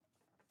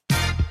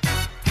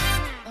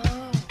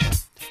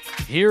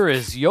Here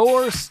is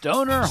your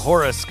Stoner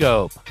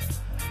Horoscope.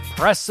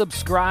 Press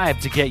subscribe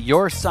to get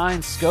your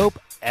sign scope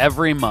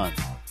every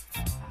month.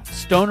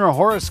 Stoner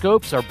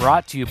Horoscopes are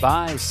brought to you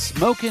by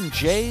Smokin'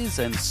 Jays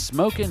and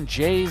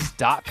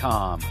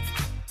SmokinJays.com.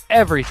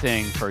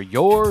 Everything for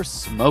your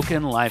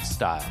smokin'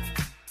 lifestyle.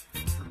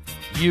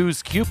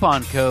 Use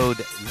coupon code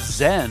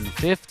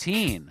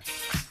ZEN15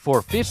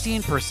 for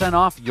 15%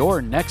 off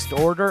your next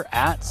order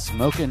at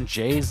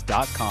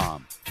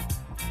SmokinJays.com.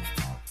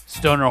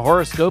 Stoner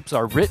Horoscopes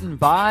are written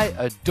by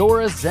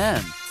Adora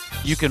Zen.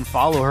 You can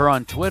follow her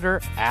on Twitter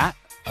at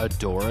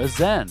Adora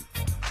Zen.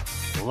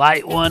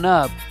 Light one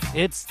up.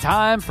 It's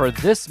time for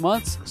this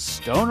month's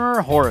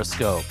Stoner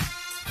Horoscope.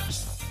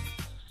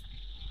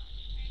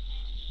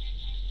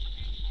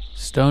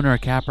 Stoner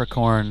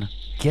Capricorn,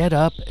 get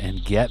up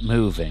and get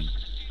moving.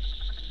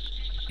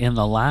 In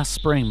the last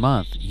spring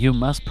month, you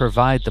must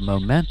provide the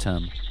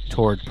momentum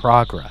toward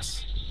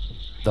progress.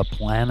 The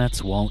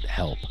planets won't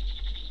help.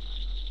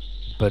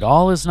 But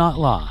all is not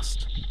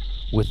lost.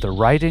 With the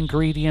right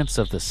ingredients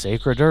of the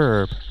sacred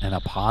herb and a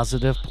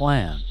positive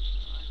plan,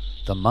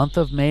 the month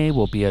of May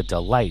will be a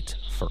delight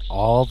for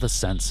all the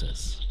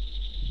senses.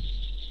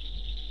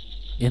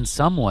 In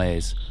some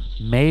ways,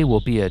 May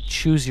will be a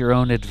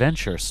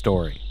choose-your-own-adventure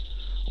story,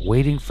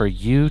 waiting for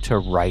you to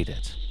write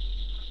it.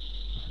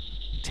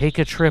 Take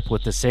a trip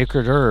with the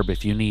sacred herb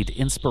if you need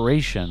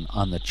inspiration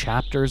on the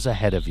chapters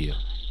ahead of you.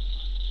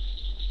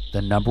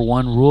 The number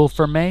one rule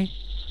for May?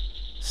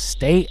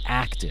 Stay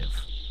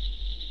active.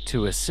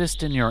 To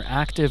assist in your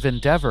active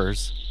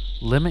endeavors,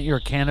 limit your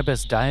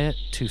cannabis diet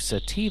to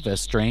sativa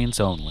strains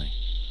only.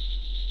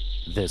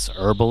 This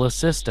herbal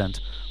assistant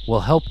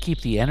will help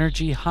keep the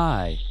energy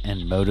high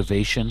and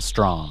motivation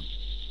strong.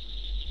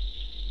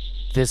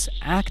 This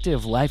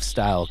active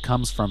lifestyle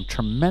comes from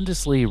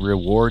tremendously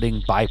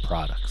rewarding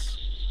byproducts.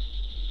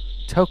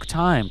 Take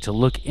time to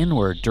look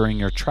inward during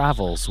your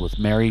travels with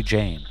Mary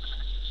Jane.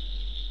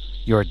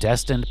 Your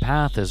destined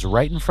path is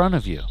right in front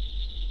of you.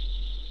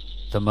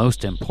 The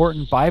most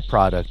important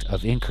byproduct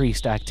of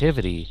increased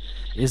activity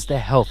is the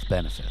health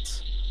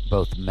benefits,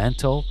 both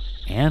mental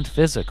and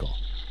physical.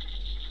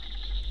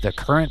 The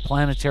current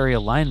planetary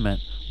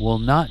alignment will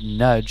not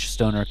nudge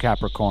Stoner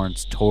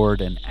Capricorns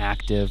toward an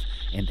active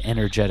and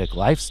energetic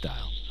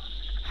lifestyle.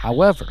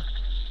 However,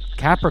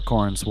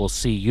 Capricorns will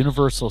see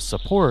universal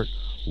support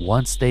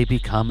once they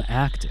become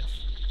active.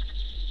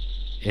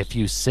 If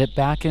you sit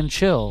back and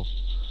chill,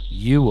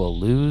 you will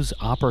lose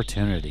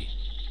opportunity.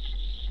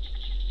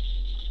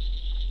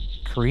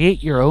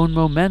 Create your own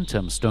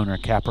momentum, Stoner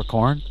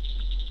Capricorn.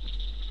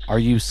 Are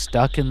you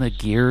stuck in the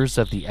gears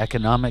of the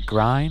economic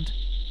grind?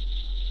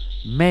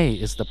 May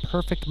is the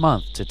perfect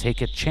month to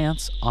take a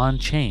chance on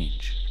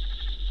change.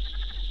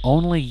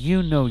 Only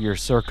you know your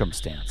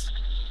circumstance,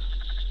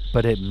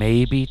 but it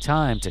may be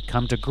time to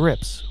come to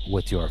grips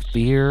with your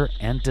fear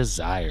and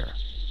desire.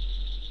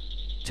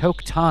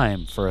 Take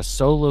time for a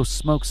solo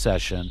smoke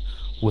session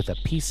with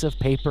a piece of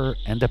paper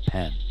and a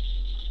pen.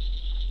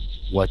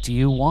 What do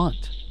you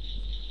want?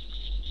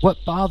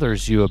 What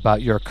bothers you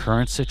about your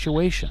current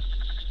situation?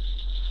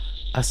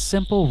 A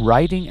simple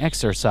writing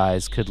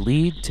exercise could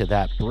lead to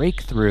that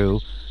breakthrough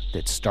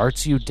that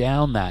starts you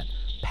down that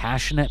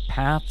passionate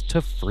path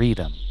to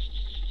freedom.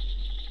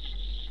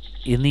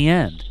 In the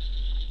end,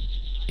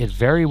 it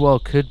very well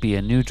could be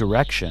a new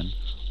direction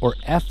or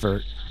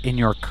effort in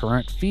your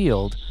current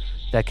field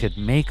that could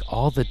make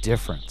all the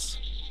difference.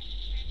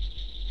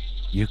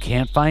 You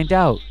can't find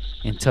out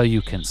until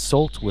you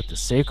consult with the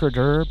sacred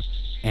herb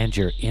and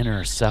your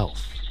inner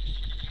self.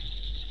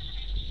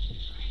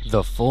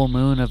 The full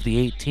moon of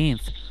the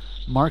 18th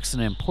marks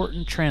an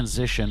important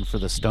transition for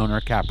the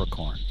Stoner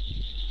Capricorn.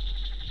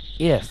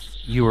 If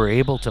you are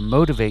able to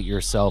motivate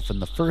yourself in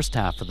the first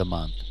half of the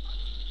month,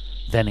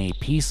 then a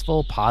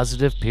peaceful,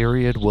 positive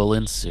period will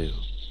ensue.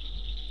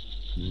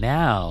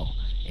 Now,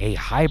 a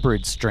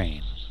hybrid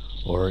strain,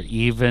 or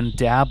even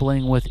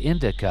dabbling with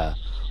indica,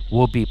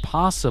 will be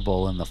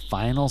possible in the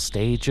final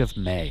stage of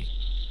May.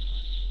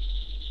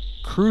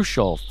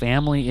 Crucial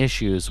family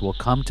issues will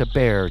come to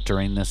bear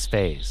during this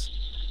phase.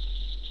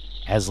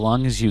 As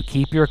long as you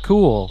keep your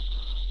cool,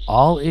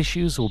 all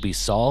issues will be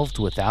solved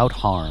without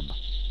harm.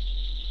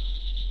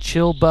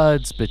 Chill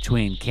buds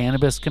between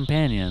cannabis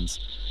companions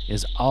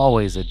is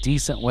always a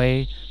decent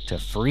way to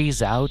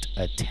freeze out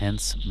a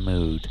tense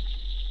mood.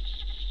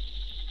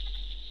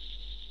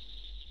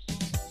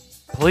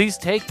 Please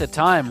take the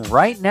time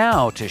right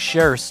now to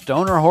share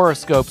Stoner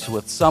Horoscopes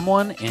with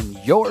someone in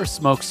your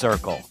smoke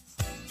circle.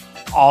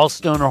 All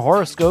Stoner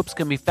Horoscopes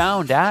can be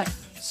found at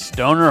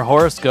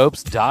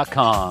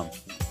stonerhoroscopes.com.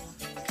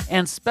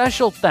 And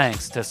special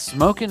thanks to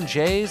Smokin'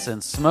 Jays and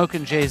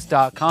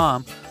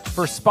SmokinJays.com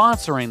for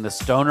sponsoring the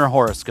Stoner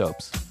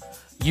Horoscopes.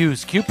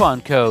 Use coupon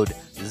code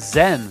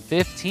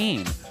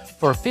ZEN15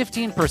 for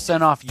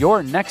 15% off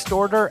your next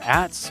order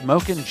at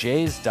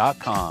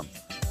SmokinJays.com.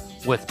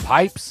 With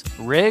pipes,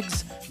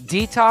 rigs,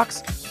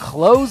 detox,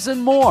 clothes,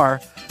 and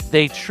more,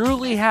 they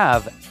truly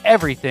have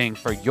everything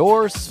for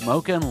your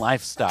smokin'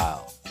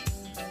 lifestyle.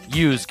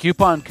 Use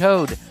coupon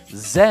code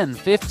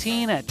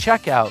Zen15 at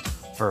checkout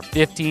for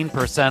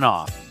 15%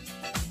 off.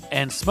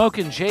 And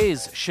Smokin'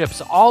 Jay's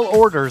ships all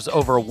orders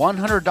over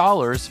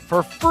 $100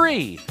 for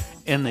free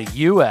in the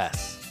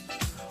U.S.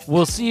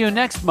 We'll see you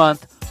next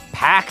month,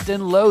 packed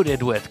and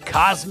loaded with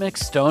cosmic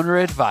stoner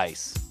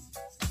advice.